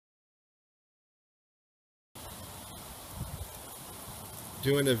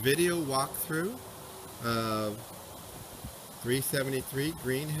Doing a video walkthrough of 373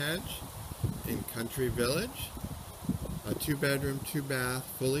 Greenhedge in Country Village, a 2-bedroom, 2-bath,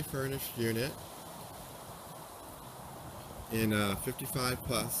 fully furnished unit in a 55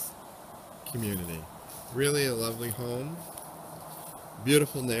 plus community. Really a lovely home,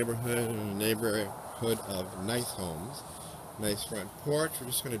 beautiful neighborhood, and a neighborhood of nice homes. Nice front porch. We're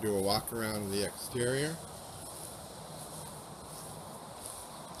just going to do a walk around the exterior.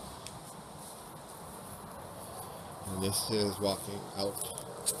 And this is walking out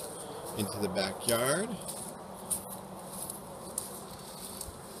into the backyard.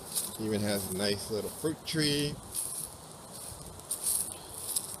 Even has a nice little fruit tree.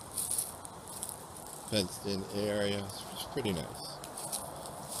 Fenced in area. It's pretty nice.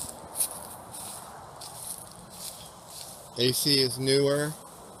 AC is newer.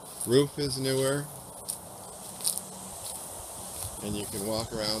 Roof is newer. And you can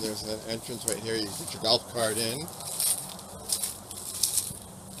walk around. There's an entrance right here. You can put your golf cart in.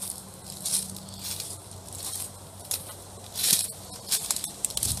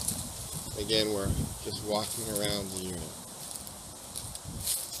 Again, we're just walking around the unit.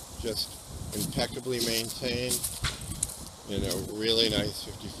 Just impeccably maintained in a really nice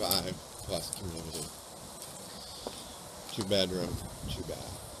 55 plus community. 2-bedroom,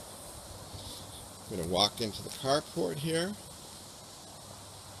 2-bath. I'm going to walk into the carport here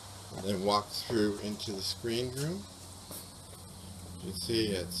and then walk through into the screen room. You see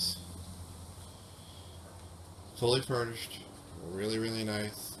it's fully furnished, really, really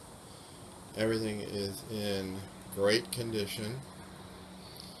nice. Everything is in great condition.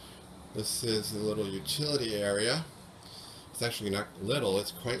 This is the little utility area. It's actually not little,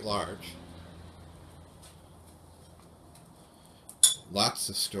 it's quite large. Lots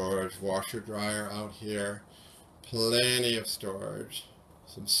of storage, washer dryer out here, plenty of storage.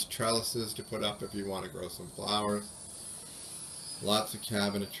 Some trellises to put up if you want to grow some flowers. Lots of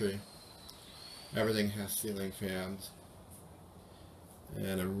cabinetry. Everything has ceiling fans.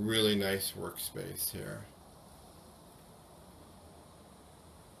 And a really nice workspace here.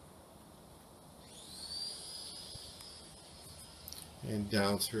 And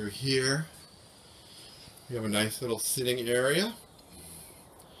down through here, we have a nice little sitting area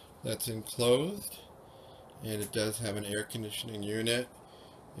that's enclosed. And it does have an air conditioning unit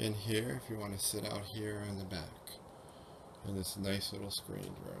in here if you want to sit out here on the back. And this nice little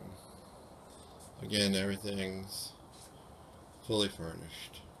screened room. Again, everything's fully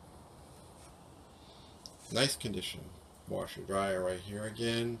furnished. Nice condition. Washer dryer right here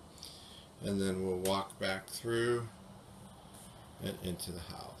again. And then we'll walk back through and into the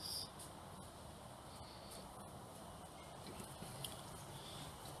house.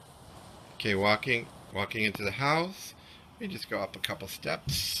 Okay, walking into the house, we just go up a couple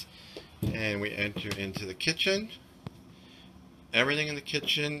steps and we enter into the kitchen. Everything in the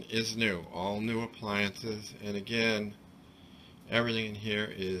kitchen is new, all new appliances, and again, everything in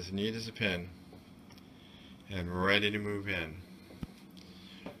here is neat as a pin and ready to move in.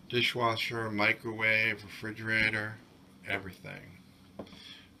 Dishwasher, microwave, refrigerator, everything.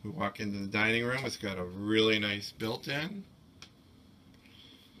 We walk into the dining room. It's got a really nice built-in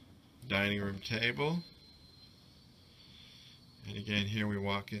dining room table. And again, here we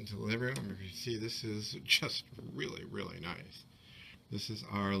walk into the living room. If you see, this is just really, really nice. This is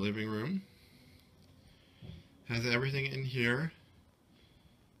our living room. Has everything in here,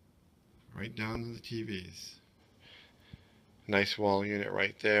 right down to the TVs. Nice wall unit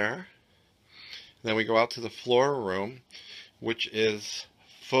right there. And then we go out to the floor room, which is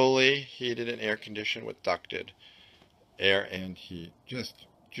fully heated and air conditioned with ducted air and heat. Just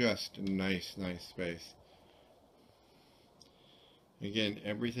a nice space. Again,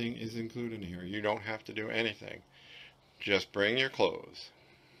 everything is included in here. You don't have to do anything. Just bring your clothes.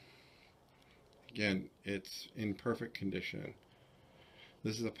 Again, it's in perfect condition.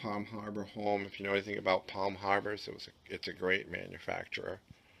 This is a Palm Harbor home. If you know anything about Palm Harbor, so it's a great manufacturer.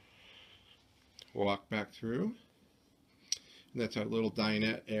 Walk back through. And that's our little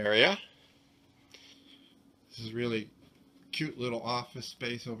dinette area. This is really cute little office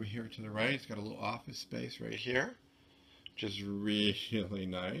space over here to the right. It's got a little office space right here, which is really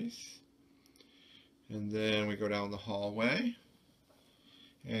nice. And then we go down the hallway,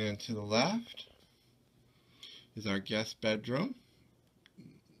 and to the left is our guest bedroom.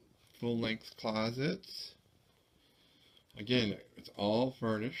 Full-length closets. Again, it's all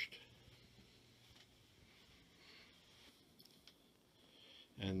furnished.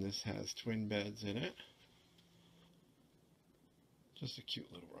 And this has twin beds in it. Just a cute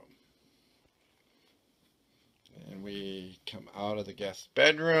little room. And we come out of the guest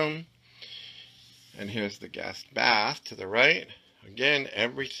bedroom. And here's the guest bath to the right. Again,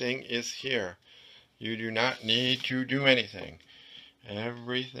 everything is here. You do not need to do anything.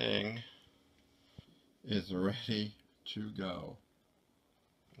 Everything is ready to go.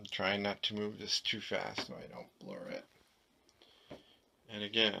 I'm trying not to move this too fast so I don't blur it. And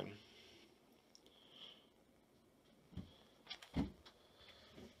again,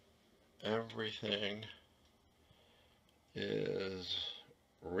 everything is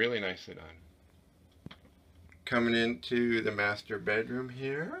really nicely done. Coming into the master bedroom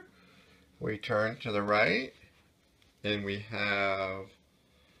here, we turn to the right and we have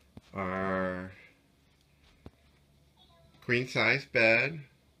our queen size bed,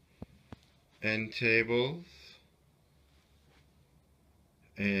 end tables,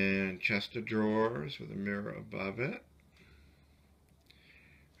 and chest of drawers with a mirror above it.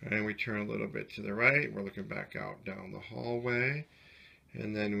 And we turn a little bit to the right, we're looking back out down the hallway,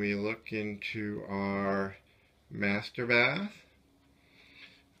 and then we look into our master bath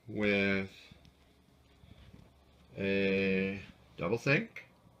with a double sink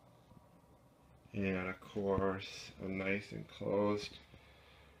and of course a nice enclosed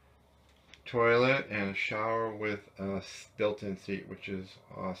toilet and a shower with a built-in seat, which is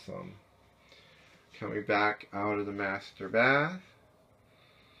awesome. Coming back out of the master bath,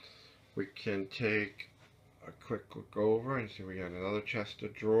 we can take a quick look over and see we got another chest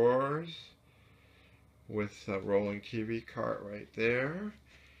of drawers with a rolling TV cart right there.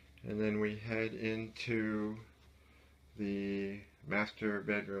 And then we head into the master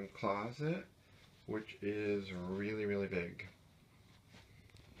bedroom closet, which is really, really big.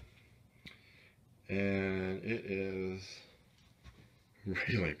 And it is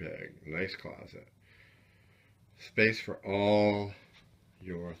really big. Nice closet. Space for all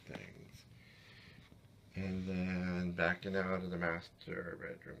your things. And then backing out of the master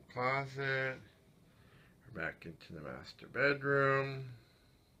bedroom closet, we're back into the master bedroom.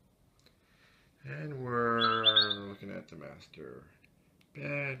 And we're looking at the master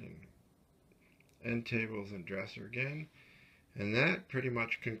bed and end tables and dresser again. And that pretty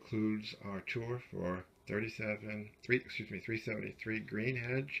much concludes our tour for 373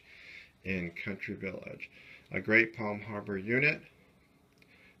 Greenhedge in Country Village. A great Palm Harbor unit,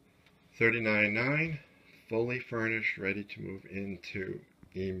 $39,900, fully furnished, ready to move into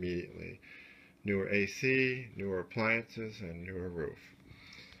immediately. Newer AC, newer appliances, and newer roof.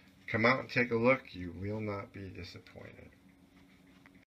 Come out and take a look. You will not be disappointed.